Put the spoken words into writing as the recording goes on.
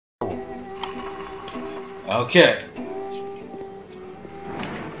Okay.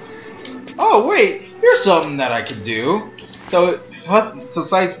 Oh wait, here's something that I can do. So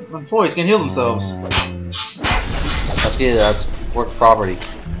Scythe's employees can heal themselves. Husky, that's work property.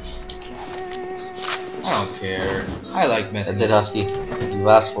 I don't care. I like messing. That's it, Husky. You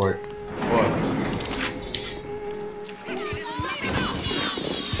asked for it. What?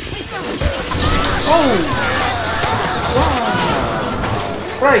 Oh!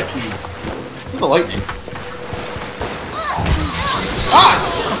 Wow! Crikey! Look at the lightning. Ah!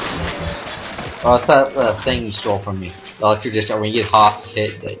 Oh, it's that thing you stole from me. The electric dish, when you get hot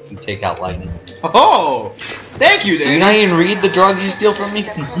hit, that you take out lightning. Oh! Thank you, Do Danny! you not even read the drugs you steal from me?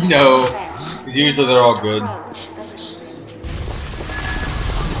 No. Because usually they're all good.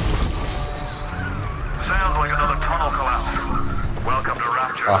 Sounds like another tunnel collapse. Welcome to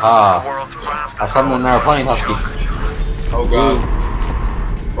Rapture. Aha. The world's fastest. That's something in our plane, Husky. Oh god.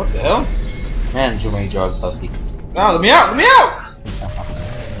 What the hell? Man, too many drugs, Husky. No, let me out! Let me out!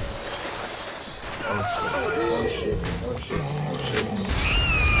 Oh shit. Oh shit.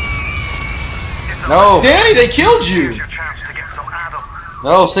 No! Danny, they killed you! Here's your chance to get some Adam.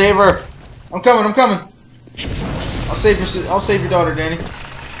 No, save her! I'm coming, I'm coming. I'll save your daughter, Danny.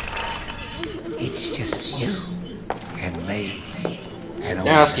 It's just you and me. And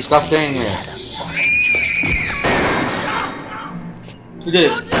Yeah, Husky, stop saying this. Who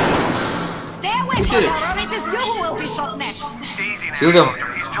did it? Stay away Who from did it? her, or it is you who will be shot next. Easy now, Shoot him. soldier.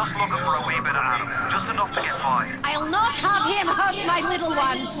 He's just looking for a wee bit of Adam. Just enough to get by. I'll not have him hurt my little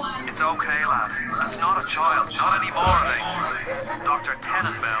ones. It's okay, lad. That's not a child. Not anymore, eh? Dr.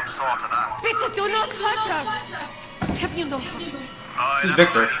 Tenenbaum saw to that. Bitte, do not hurt her. Have you no heart? Aye, Who's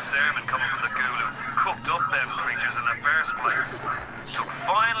that's Victor? a bloody sermon coming from the ghoul who cooked up them creatures in the first place. Took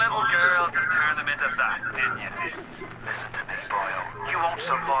fine little girls and turned them into that, didn't you? Listen to me, boyo. You won't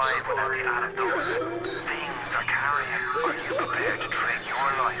survive without the antidotes. Things are carrying. Are you prepared to trade your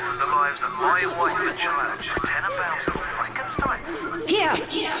life, the lives of my wife and child, Tenenbaum's little Frankenstein? Here.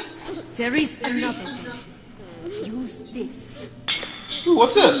 There is another way. Use this Ooh,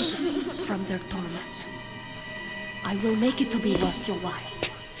 what's this? from their torment. I will make it to be worth your while.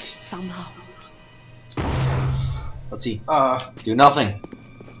 Somehow. Let's see. Do nothing.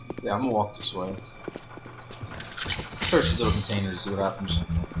 Yeah, I'm gonna walk this way. Search these little containers, see what happens.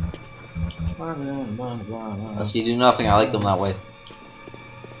 Husky, do nothing. I like them that way.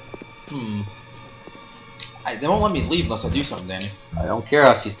 They won't let me leave unless I do something, Danny. I don't care,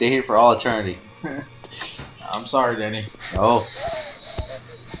 Husky. Stay here for all eternity. I'm sorry, Danny. No.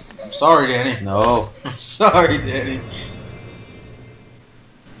 I'm sorry, Danny. No. I'm sorry, Danny.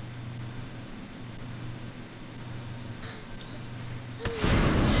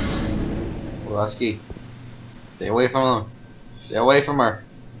 Well, Husky. Stay away from them. Stay away from her.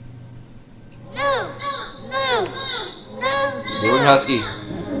 No! You're doing, Husky.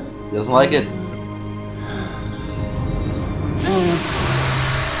 He doesn't like it.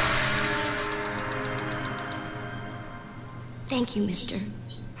 Thank you, mister.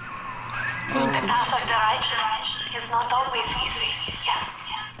 Thank you.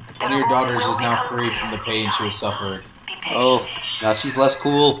 One of your daughters is now free from the pain she was suffering. Oh, now she's less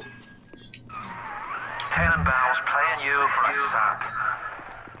cool. Tenenbaum's playing you for a sap.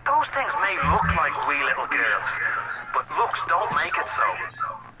 Those things may look like wee little girls, but looks don't make it so.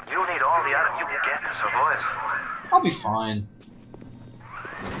 You need all the Adam you can get to survive. I'll be fine.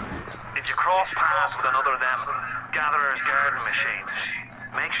 Did you cross paths with another of them gatherer's garden machines?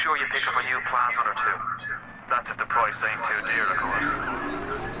 Make sure you pick up a new plasmid or two. That's if the price ain't too dear, of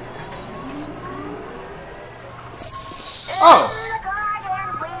course. Oh!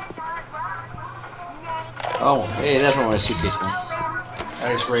 Oh, hey, that's where my suitcase went.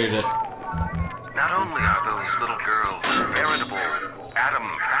 I just raided it. Not only are those little girls veritable atom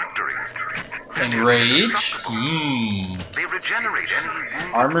factories, Enrage? they regenerate any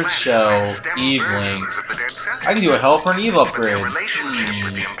wounded Armored plant shell, by stem Eveling. versions of the dead cell. I can do a hell for an Eve But upgrade. their relationship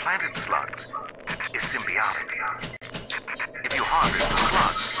with the implanted slugs is symbiotic. If you harvest the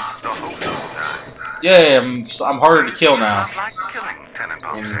slugs, the host will die. Yeah, I'm harder to kill now. Not like killing,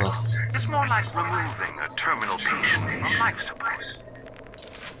 Tenenbaum Endless. says. It's more like removing a terminal patient from life support.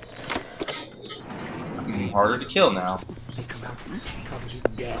 I'm harder to kill now.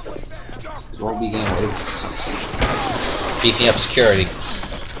 We'll be getting away with this. Beefing up security.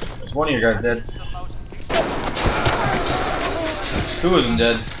 There's one of you guys dead. Two of them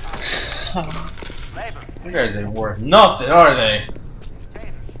dead. You guys ain't worth nothing, are they?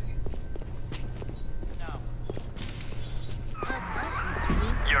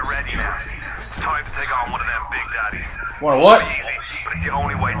 You're ready now. It's time to take on one of them big daddies. Want a what? Easy, but if you the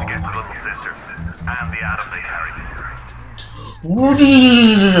only way to get to Little Sister and the item they carry.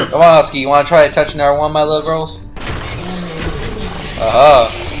 Come on, Husky, you wanna try touching our one, my little girls?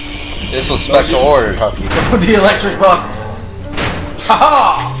 This was special ordered, Husky. The electric buck.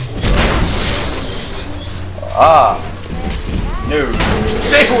 Haha! No.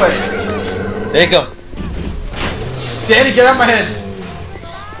 Stay away! Take him. Danny, get out of my head!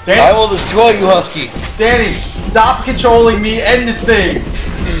 Danny, I will destroy you, Husky. Danny, stop controlling me, end this thing!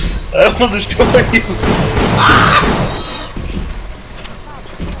 I will destroy you.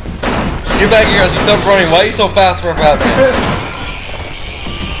 Get back here, Husky. Stop running. Why are you so fast for a fat man?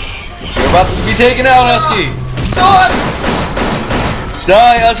 You're about to be taken out, Husky. Don't!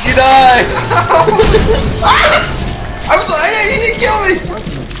 Die, Husky, die! I was like, hey, you didn't kill me!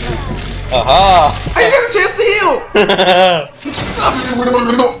 Aha! I didn't have a chance to heal!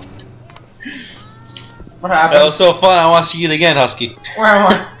 What happened? That was so fun. I want to see it again, Husky. Where am I?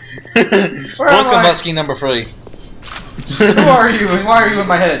 Where am Welcome, I? Husky number 3. Who are you and why are you in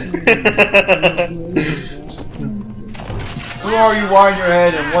my head? Who are you, why in your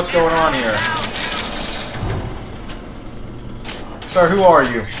head, and what's going on here? Sir, who are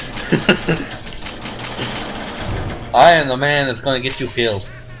you? I am the man that's going to get you killed.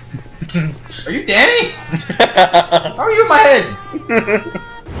 Are you Danny? How are you in my head?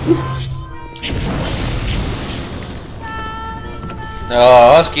 No,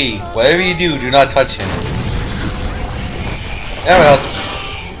 Husky, whatever you do not touch him. Never else.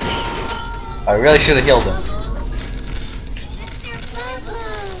 I really should have healed him.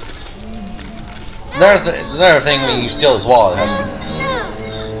 Another thing when you steal his wallet, Husky.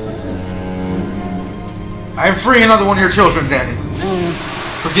 I'm freeing another one of your children, Danny.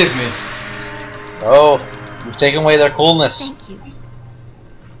 Forgive me. Oh, you've taken away their coolness. Thank you.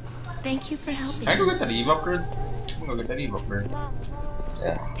 Thank you for helping. Can I go get that Eve upgrade? I'm gonna go get that Eve upgrade.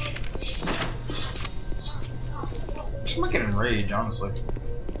 Yeah. I might get enraged, honestly.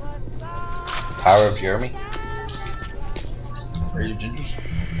 Power of Jeremy. Rage of Ginger.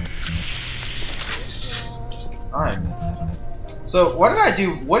 Alright. So, what did I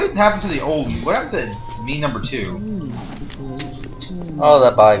do? What did happen to the old me? What happened to me number 2? Oh,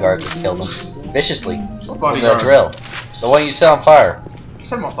 that bodyguard just killed him. Viciously. What With bodyguard? that drill. The one you set on fire. You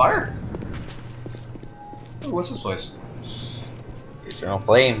set him on fire? Ooh, what's this place? Eternal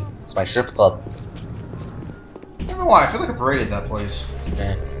Flame. It's my strip club. I don't know why, I feel like I paraded that place.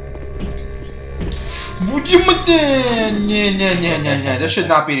 Yeah. There should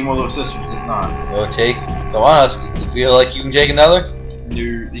not be any more little sisters, there's not. Go take. Come on, Husky. You feel like you can take another?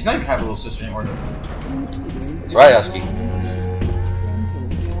 No, he's not even having a little sister anymore, though. That's right, Husky.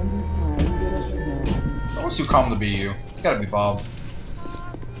 Someone's too calm to be you. It's gotta be Bob.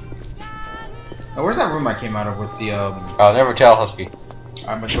 Now, where's that room I came out of with the, I'll never tell, Husky.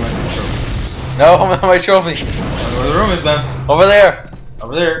 I'm gonna show myself a trophy. No, my trophy. I don't know where the room is then. Over there.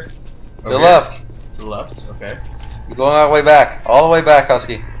 Over there. To the left. To the left, okay. You're going all the way back. All the way back,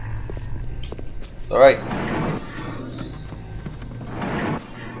 Husky. Alright.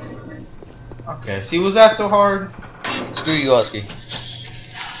 Okay, see, was that so hard? Screw you, Husky.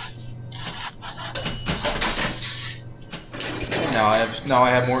 Now I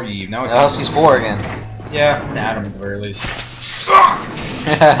have more Eve. Now it's Husky's 4 again. Yeah, an Adam at the very least.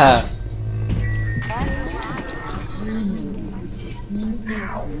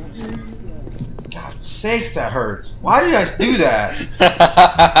 God sakes, that hurts. Why did I do that?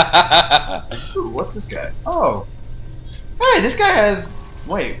 Ooh, what's this guy? Oh. Hey, this guy has...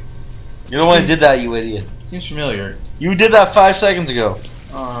 Wait. You're the one who did that, you idiot. Seems familiar. You did that 5 seconds ago.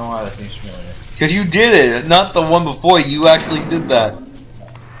 I don't know why that seems familiar. Because you did it, not the one before. You actually did that.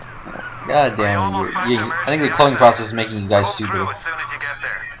 God damn it. I think the cloning process is making you guys Go stupid. through as soon as you get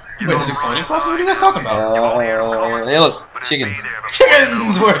there. Wait, there's a cloning process? What are you guys talking about? Hey, look, chickens.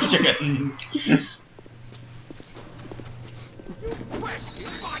 Chickens! Where's chickens?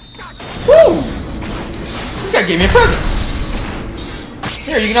 Woo! This guy gave me a present.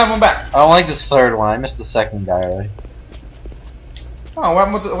 Here, you can have one back. I don't like this third one. I missed the second guy already. Oh, what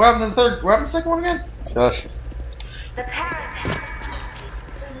happened to the third? What happened to the second one again? Shush. The parasite.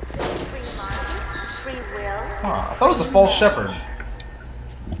 Free will. Oh, I thought it was the false shepherd.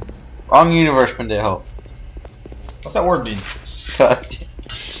 Wrong universe, Pendejo. What's that word mean? God.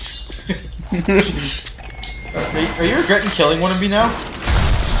 Are you regretting killing one of me now?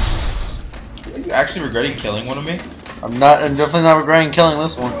 Are you actually regretting killing one of me? I'm definitely not regretting killing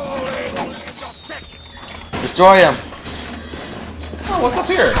this one. Destroy him. Oh, what's up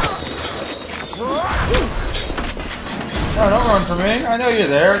here? No, don't run for me. I know you're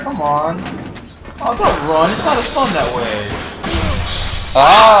there. Come on. Oh, don't run. It's not as fun that way.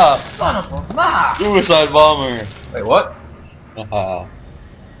 Ah! Son of a ma! Suicide bomber! Wait, what? Haha.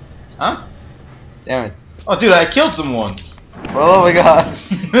 Huh? Damn it. Oh, dude, I killed someone. Oh my god.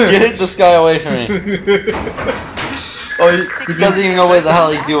 Get this guy away from me. Oh, He doesn't even know what the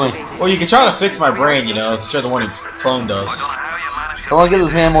hell he's doing. well, you can try to fix my brain, you know, to show the one who cloned us. I don't know how you managed to Someone get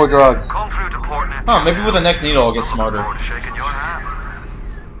this man more drugs. come through the port and Huh, maybe with the next needle I'll get smarter. shaking your hand.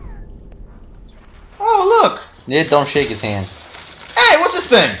 Oh, look! Yeah, don't shake his hand. Hey, what's this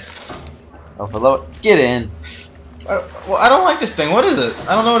thing? Oh, for love, get in. Well, I don't like this thing. What is it?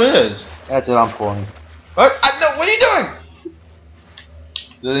 I don't know what it is. That's it, I'm pulling. What? No, what are you doing?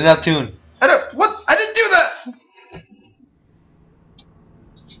 The Neptune. What? I didn't do that!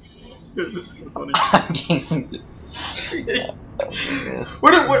 This is funny.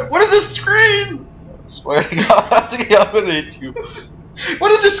 What is this screen? Swear to God, that's what I'm gonna hit you.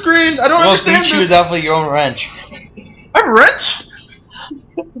 What is this screen? I don't Well, understand you this. definitely your own wrench. I'm rich?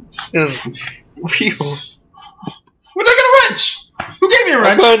 People. When did I get a wrench? Who gave me a Why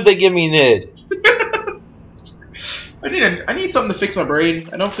wrench? couldn't they give me NID? I need something to fix my brain.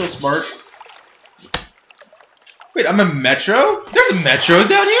 I don't feel smart. Wait, I'm in Metro? There's metros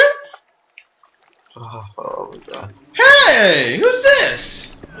down here? Oh my god. Hey! Who's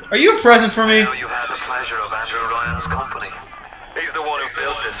this? Are you a present for me? Now you have the pleasure of Andrew Ryan's company. He's the one who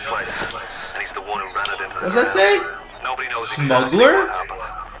built this place, and he's the one who ran it into the What's that ground. say? Nobody knows Smuggler? exactly what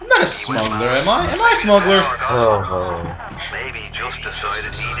happened. I'm not a smuggler, am I? Am I a smuggler? Oh, oh. Maybe he just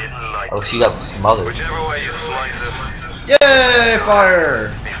decided he didn't like Oh, she got smothered. Whichever way you slice it, Yay! Fire!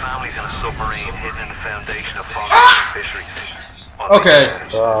 my family's in a submarine hidden in the foundation of Ah! fisheries. Okay.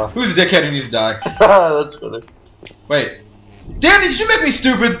 Uh, Who's the dickhead who needs to die? that's funny. Wait. Damn it, did you make me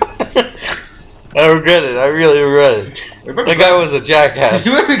stupid? I regret it. I really regret it. The guy was a jackass.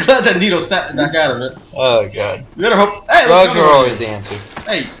 You made me glad that needle snapped back out of it. Oh god. You better hope. Hey, Drugs look, are another always one. the answer.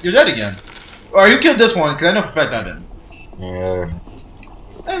 Hey, you're dead again. Or you killed this one, because I know for a fact I didn't. Yeah.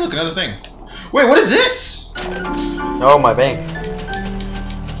 Hey, look, another thing. Wait, what is this? Oh, my bank.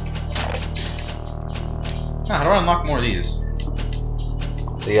 How do I unlock more of these?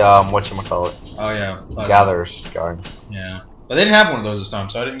 The whatchamacallit. Oh, yeah. Gatherer's Guard. Yeah. But they didn't have one of those this time,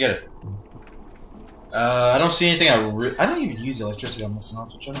 so I didn't get it. I don't see anything I don't even use electricity on most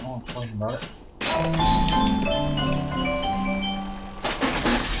enough, which I don't want to complain about it.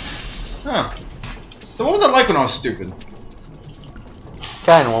 Huh. So what was it like when I was stupid?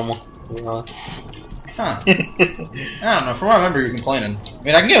 Kinda normal. You know. Huh. I don't know. From what I remember, you were complaining. I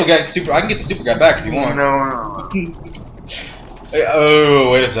mean, I can get the super guy back if you want. No. Hey,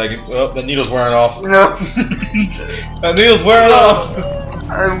 oh, wait a second. Oh, the needle's wearing off. No. That needle's wearing off.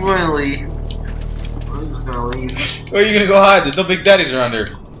 I'm gonna leave. I'm just gonna leave. Where are you gonna go hide? There's no big daddies around here.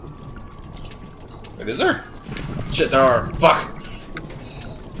 Wait, is there? Shit, there are. Fuck.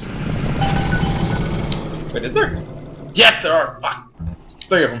 Wait, is there? Yes, there are. Fuck.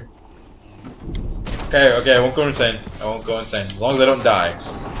 3 of them. Okay, I won't go insane. I won't go insane. As long as I don't die.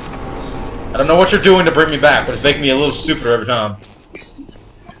 I don't know what you're doing to bring me back, but it's making me a little stupider every time.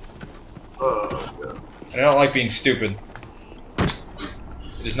 Oh god. I don't like being stupid.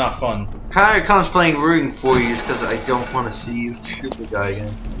 It is not fun. Kinda comes playing rooting for you just because I don't want to see the stupid guy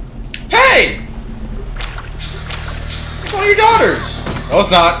again. Hey! It's one of your daughters! No,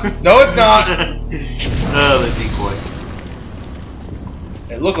 it's not. No, it's not. Oh, the decoy.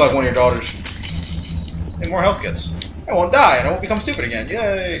 It looked like one of your daughters. Hey, more health kits. I won't die and I won't become stupid again.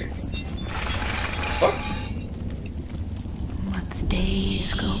 Yay! Fuck. But the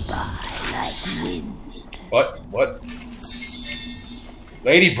days go by like wind. What? What?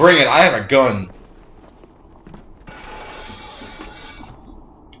 Lady, bring it. I have a gun.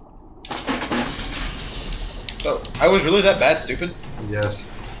 So, I was really that bad stupid? Yes.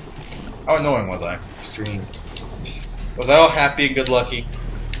 How annoying was I? Extreme. Was I all happy and good lucky?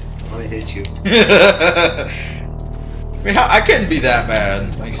 Let me hit you. I mean, I couldn't be that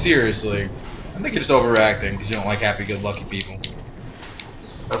bad. Like, seriously. I think you're just overreacting because you don't like happy-go-lucky people.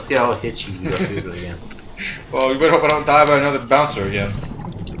 Okay, I'll hit you. You got to do it again. Well, you better hope I don't die by another bouncer again.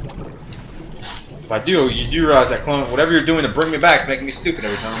 If I do, you do realize that clone, whatever you're doing to bring me back is making me stupid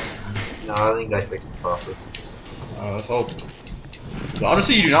every time. No, I think I fixed the process. Let's hope. So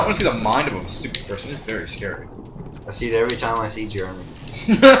honestly, you do not want to see the mind of a stupid person. It's very scary. I see it every time I see Jeremy.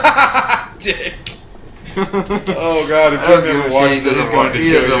 Dick. Oh god, if I don't Jeremy give ever a watches shit. it, he's going to He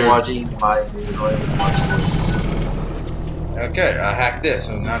kill doesn't you. watch even my videos. I don't watch this. Okay, I hacked this,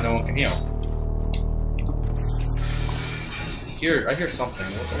 so now no one can heal. I hear something.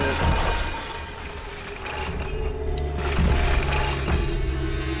 What the hell?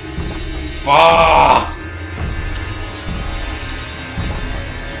 Fuck!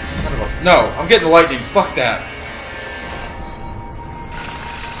 No, I'm getting the lightning. Fuck that.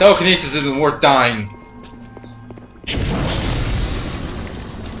 Telekinesis isn't worth dying.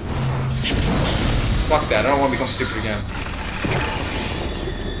 Fuck that. I don't want to become stupid again.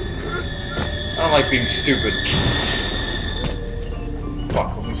 I don't like being stupid.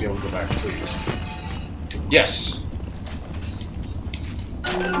 Fuck, let me be able to go back, please. Yes!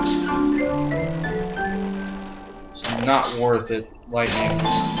 Not worth it, lightning.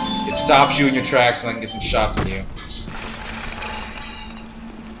 It stops you in your tracks and I can get some shots at you.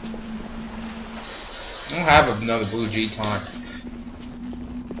 I don't have another blue G tonic.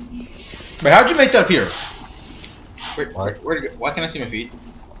 Wait, how'd you make that appear? Wait, where'd it go? Why can't I see my feet?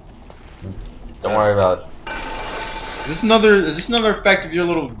 Don't worry about it. Is this another effect of your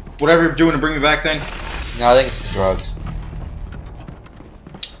little whatever you're doing to bring me back thing? No, I think it's the drugs.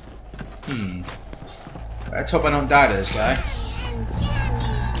 Let's hope I don't die to this guy.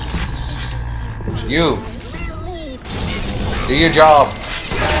 You! Do your job!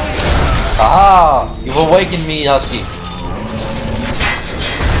 Ah! You've awakened me, Husky!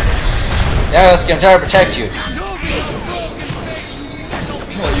 Yeah, Husky, I'm trying to protect you.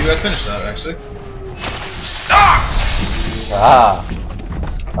 Well, you guys finished that, actually. Ah!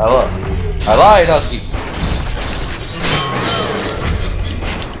 I lied, Husky!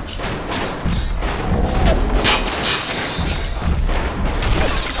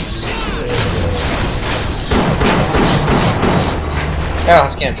 Yeah,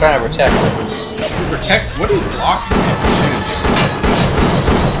 Husky, I'm trying to protect you. Protect? What are you blocking?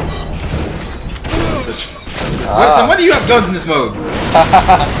 Listen, when do you have guns in this mode?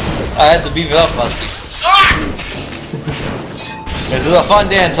 I had to beef it up, Husky. This is a fun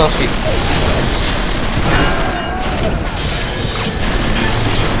dance, Husky.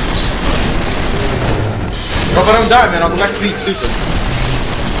 Hope I don't die, man. I'll go back to being stupid.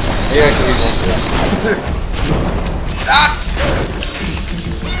 You actually like this. Ah!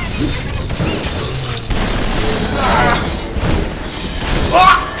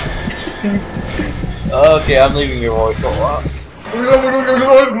 Ah! Okay, I'm leaving your voice for a while.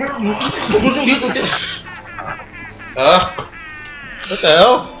 What the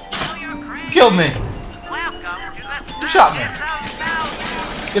hell? You killed me. You shot me.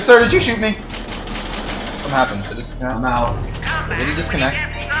 Yes, sir, did you shoot me? What happened? Did this I'm out. Did he disconnect?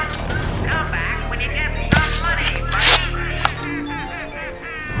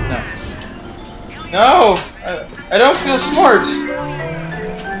 No. No! I don't feel smart!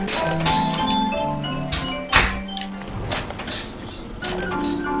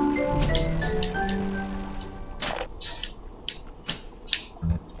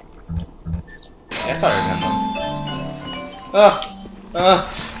 I thought I had one.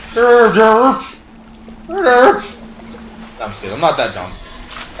 No, I'm just kidding. I'm not that dumb.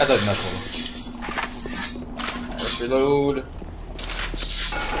 I thought mess with him. Let's reload.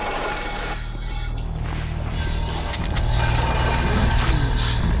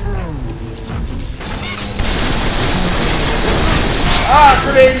 Ah,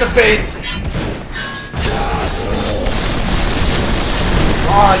 grenade in the face!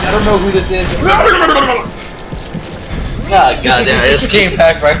 Oh, I don't know who this is. Ah, goddamn! It just came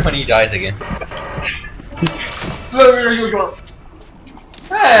back right when he dies again.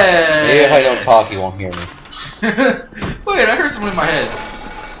 Hey! Maybe if I don't talk, he won't hear me. Wait, I heard someone in my head.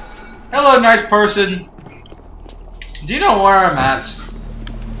 Hello, nice person. Do you know where I'm at?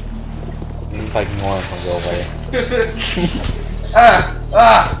 Maybe if I can warn him, go away.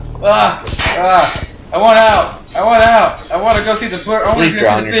 I want out. I want out. I want to go see the I want Please to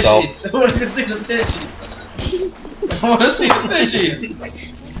drown see the yourself. fishies. I want to go see the fishies. I want to see the fishies.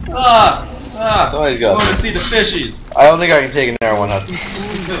 I Somebody's got want me. to see the fishies. I don't think I can take another one, Husky.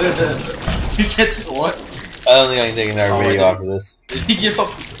 You get to what? I don't think I can take another video after this. Did he give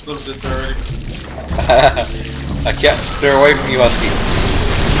up his little sister already? I kept her away from you, Husky.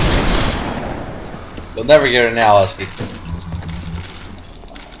 You'll never get her now, Husky.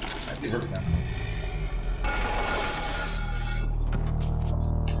 I see her now.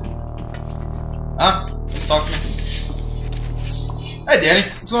 Huh? Talk to me. Hey, Danny.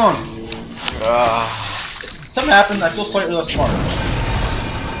 What's going on? Something happened. I feel slightly less smart.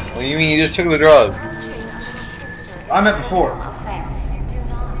 What do you mean you just took the drugs? I meant before.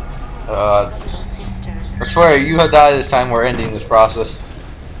 I swear, you have died this time, we're ending this process.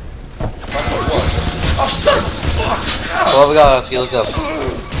 Oh, son of a fuck! Oh, we got Husky, look up.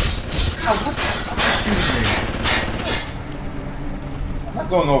 I'm not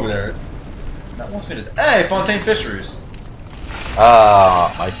going over there. That wants me to. Hey, Fontaine Fisheries.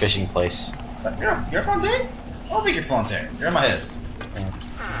 Ah, my fishing place. You're Fontaine? I don't think you're Fontaine. You're in my head.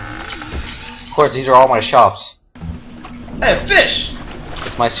 course, these are all my shops. Hey, fish!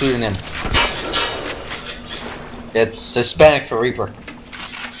 It's my pseudonym. It's Hispanic for Reaper.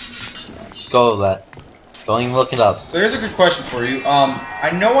 Let's go with that. Don't even look it up. So here's a good question for you.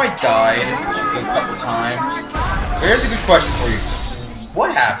 I know I died a couple times. But here's a good question for you.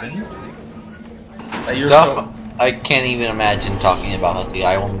 What happened? That you're so... I can't even imagine talking about Husky.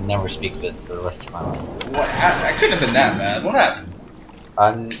 I will never speak of it for the rest of my life. What? I couldn't have been that bad. What happened?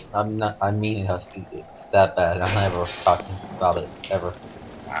 I'm mean and Husky. It's that bad. I'm never talking about it ever.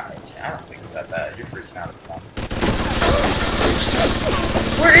 I don't think it's that bad. You're freaking out.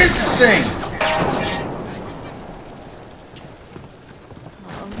 Where is this thing?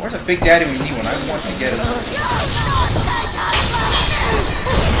 Where's a Big Daddy we need one? I want to get it.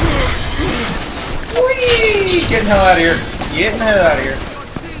 Whee! Getting the hell out of here. Getting the hell out of here.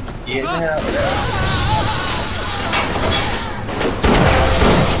 Getting the hell out of here.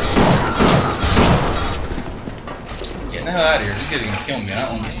 Getting the hell out of here. This guy's gonna kill me. I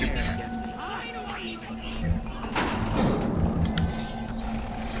don't want to be stupid.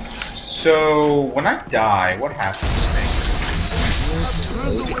 So, when I die, what happens to me?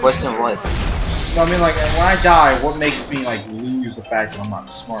 It's a question of life. No, I mean, like, when I die, what makes me, like, lose the fact that I'm not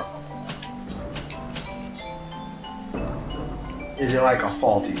smart? Is it like a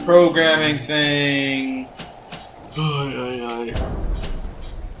faulty programming thing?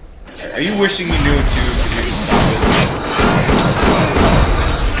 Are you wishing you knew it too? Because you can stop it.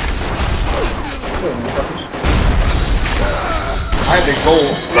 I have a goal.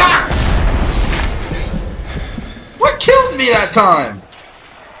 What killed me that time?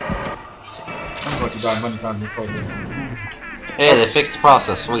 I'm about to die many times before. Hey, they fixed the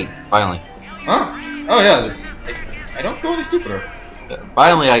process. Sweet. Finally. Huh? Oh yeah. I don't feel any stupider.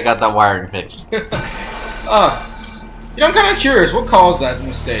 Finally, I got that wiring fixed. You know, I'm kind of curious. What caused that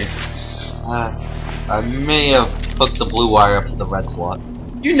mistake? I may have hooked the blue wire up to the red slot.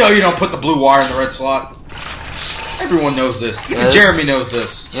 You know you don't put the blue wire in the red slot. Everyone knows this. Even Jeremy knows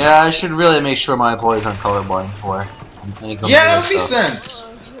this. Yeah, I should really make sure my employees aren't colorblind before. Yeah, that would make sense.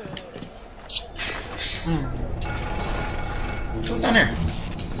 What's down here?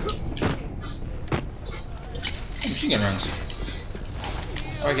 Oh, machine gun runs.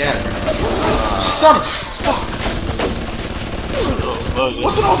 Oh, I got it. Son of a fuck!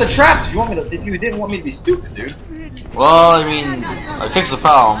 What's with all the traps? If you didn't want me to be stupid, dude. Well, I mean, I fixed the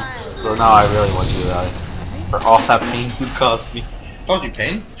problem, so now I really want you about it. For all that pain you caused me. Caused you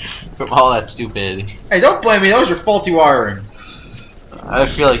pain? From all that stupidity. Hey, don't blame me. That was your faulty wiring. I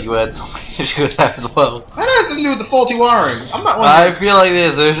feel like you had something to do with that as well. That has something to do with the faulty wiring. I'm not one of I feel like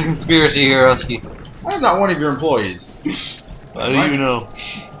there's a conspiracy here, Husky. I'm not one of your employees. How do you know?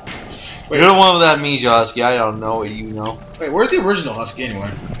 Wait. You're the one with that amnesia, Husky. I don't know what you know. Wait, where's the original Husky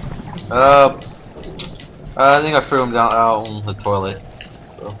anyway? I think I threw him down out on the toilet.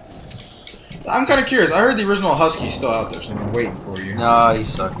 So. I'm kind of curious. I heard the original Husky's still out there, so I'm waiting for you. No, he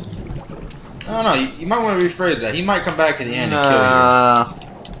sucks. No, no, you might want to rephrase that. He might come back at the end and kill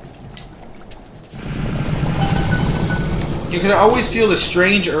you. Because I always feel this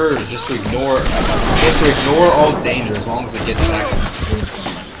strange urge just to ignore all danger as long as it gets back.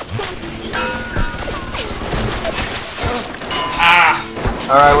 Ah!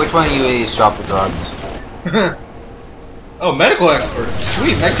 Alright, which one of you is dropped the drugs? Oh, medical expert.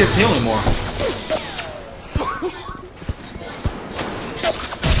 Sweet, that kid's healing more.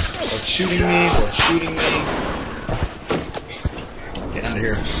 What's shooting me? What's shooting me? Get under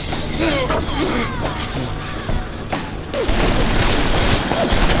here.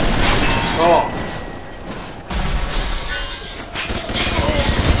 Oh.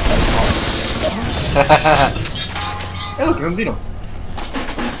 Hey, look, I'm beat him.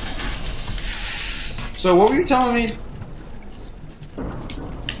 So, what were you telling me?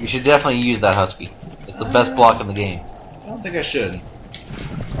 You should definitely use that Husky. It's the best block in the game. I don't think I should.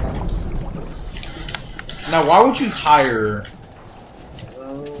 Now, why would you hire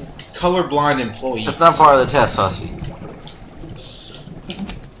colorblind employees? That's not part of the test, Husky.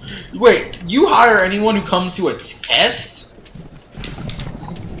 Wait, you hire anyone who comes to a test?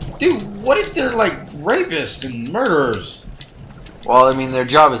 Dude, what if they're like rapists and murderers? Well, I mean, their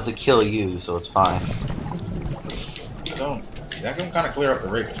job is to kill you, so it's fine. That can kind of clear up the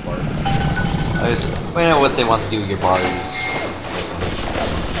rapist part. I just, you know what they want to do with your bodies.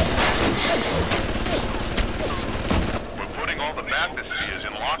 We're putting all the bathyspheres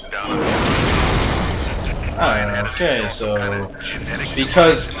in lockdown. Okay, so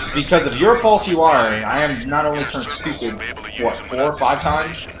because of your faulty wiring, I am not only turned stupid, what, 4 or 5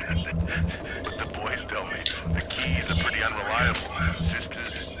 times? The boys tell me the keys are pretty unreliable.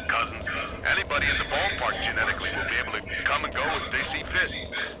 Sisters, cousins, anybody Stacy Pitt.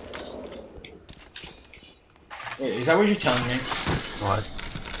 Wait, is that what you're telling me? What?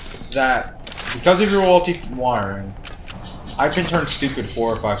 That because of your faulty wiring, I've been turned stupid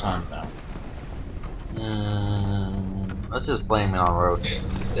 4 or 5 times now. Let's just blame it on Roach.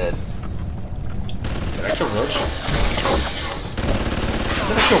 He's dead. Did I kill Roach?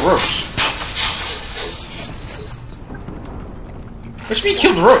 Did I kill Roach? What do you mean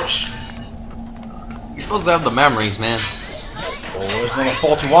killed Roach? You're supposed to have the memories, man. Oh, there's another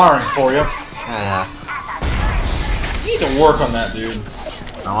faulty wiring for you. Yeah, You need to work on that, dude.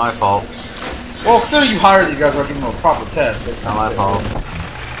 not my fault. Well, consider you hired these guys without giving them a proper test. Not my fault.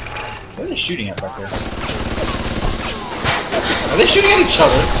 What are they shooting at back there? Are they shooting at each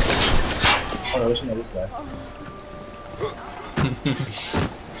other? Oh no, they're shooting at this guy.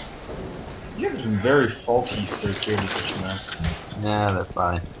 You have some very faulty security system there. Yeah, they're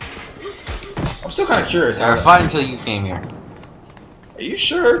fine. I'm still kind of curious. They're fine until you came here. Are you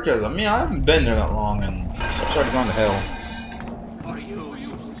sure? Because I mean, I haven't been there that long, and I started going to hell.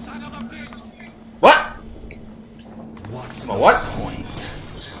 What? What? I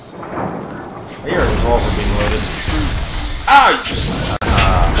hear a revolver being loaded. Ah, you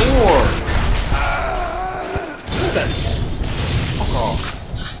whore! What is that? Fuck off.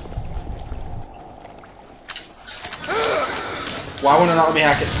 Why wouldn't it not let me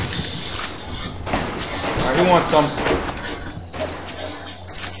hack it? Alright, who wants some?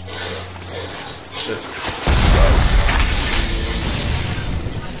 Shit.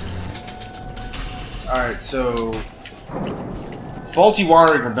 Alright, so... faulty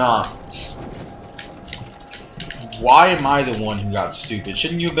wiring or not, why am I the one who got stupid?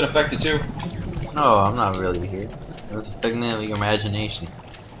 Shouldn't you have been affected too? No, I'm not really here. It was a figment of your imagination.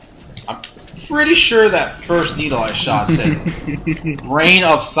 I'm pretty sure that first needle I shot said Brain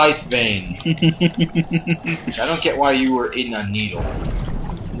of ScytheVein. I don't get why you were in a needle.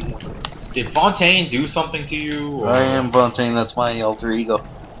 Did Fontaine do something to you? Or... I am Fontaine, that's my alter ego.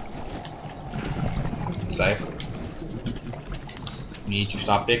 Scythe. You need to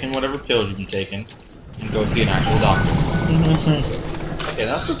stop taking whatever pills you've been taking and go see an actual doctor. Okay,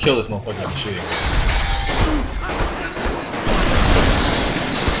 now let's go kill this motherfucker with the shooting.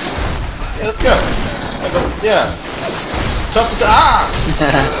 Yeah, let's go. Yeah. Tough as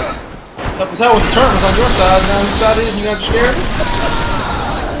tough as hell with the turtles on your side. Now whose side it is and you guys are scared?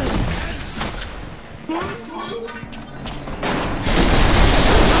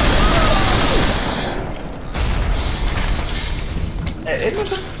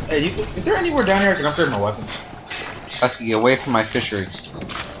 Hey, is there anywhere down here I can upgrade my weapons? I have to get away from my fishery.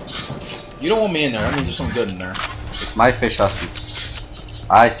 You don't want me in there. That means there's something good in there. It's my fish husky.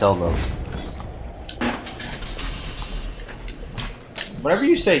 I sell those. Whenever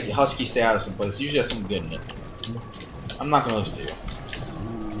you say husky, stay out of some place, usually has something good in it. I'm not gonna listen to you.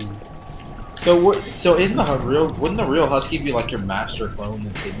 So isn't wouldn't the real husky be like your master clone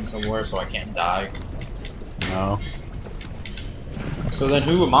that's hidden somewhere so I can't die? No. So then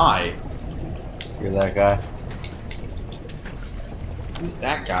who am I? You're that guy. Who's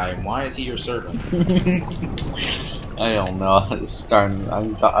that guy and why is he your servant? I don't know. It's starting. I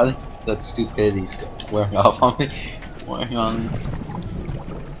think that stupidity's wearing off on me. Wearing on.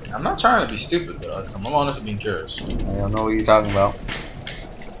 I'm not trying to be stupid though. I'm honestly being curious. I don't know what you're talking about.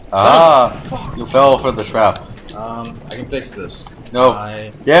 Ah! You fell for the trap. I can fix this. No.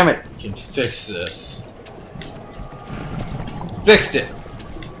 Damn it! I can fix this. Fixed it.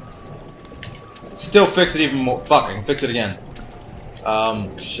 Still fix it even more. Fuck, I can fix it again.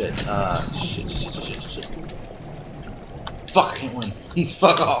 Shit. Shit. Fuck, I can't win.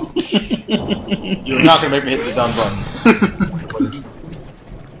 Fuck off. You're not gonna make me hit the done button.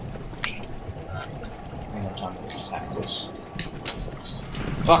 Just hack this.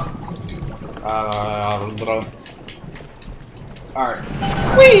 Fuck. Alright.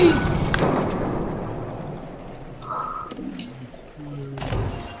 Whee!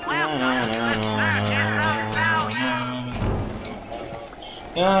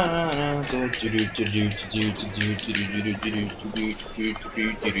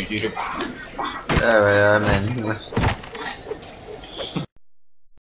 Alright, I'm in.